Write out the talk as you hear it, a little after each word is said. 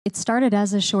It started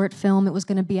as a short film. It was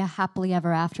going to be a happily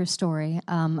ever after story.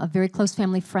 A very close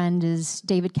family friend is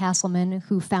David Castleman,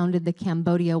 who founded the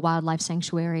Cambodia Wildlife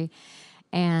Sanctuary.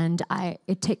 And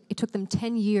it took them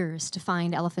 10 years to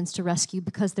find elephants to rescue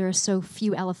because there are so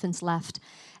few elephants left.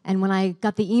 And when I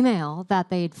got the email that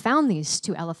they'd found these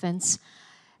 2 elephants,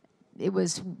 it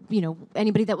was,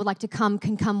 anybody that would like to come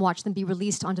can come watch them be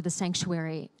released onto the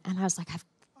sanctuary. And I was like,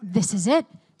 this is it.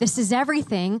 This is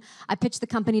everything. I pitched the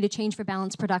company to Change for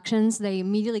Balance Productions. They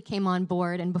immediately came on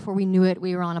board, and before we knew it,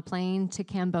 we were on a plane to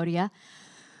Cambodia.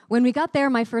 When we got there,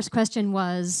 my first question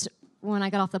was, when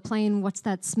I got off the plane, what's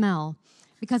that smell?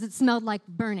 Because it smelled like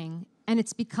burning, and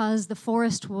it's because the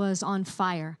forest was on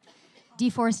fire.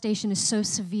 Deforestation is so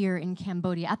severe in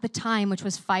Cambodia. At the time, which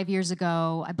was 5 years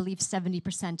ago, I believe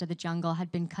 70% of the jungle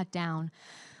had been cut down.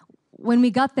 When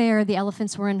we got there, the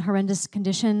elephants were in horrendous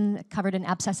condition, covered in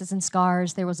abscesses and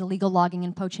scars. There was illegal logging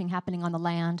and poaching happening on the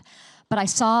land. But I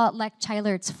saw Lek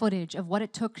Chailert's footage of what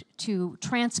it took to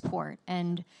transport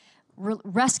and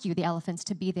rescue the elephants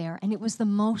to be there. And it was the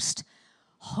most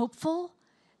hopeful,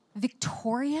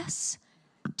 victorious,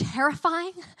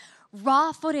 terrifying,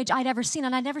 raw footage I'd ever seen,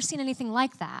 and I'd never seen anything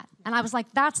like that. And I was like,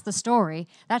 that's the story.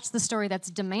 That's the story that's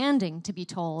demanding to be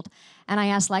told. And I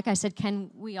asked Lek, I said,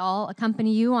 can we all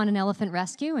accompany you on an elephant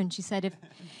rescue? And she said,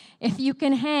 if you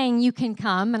can hang, you can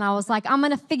come. And I was like, I'm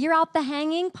going to figure out the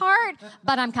hanging part,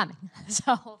 but I'm coming.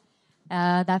 So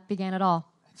that began it all.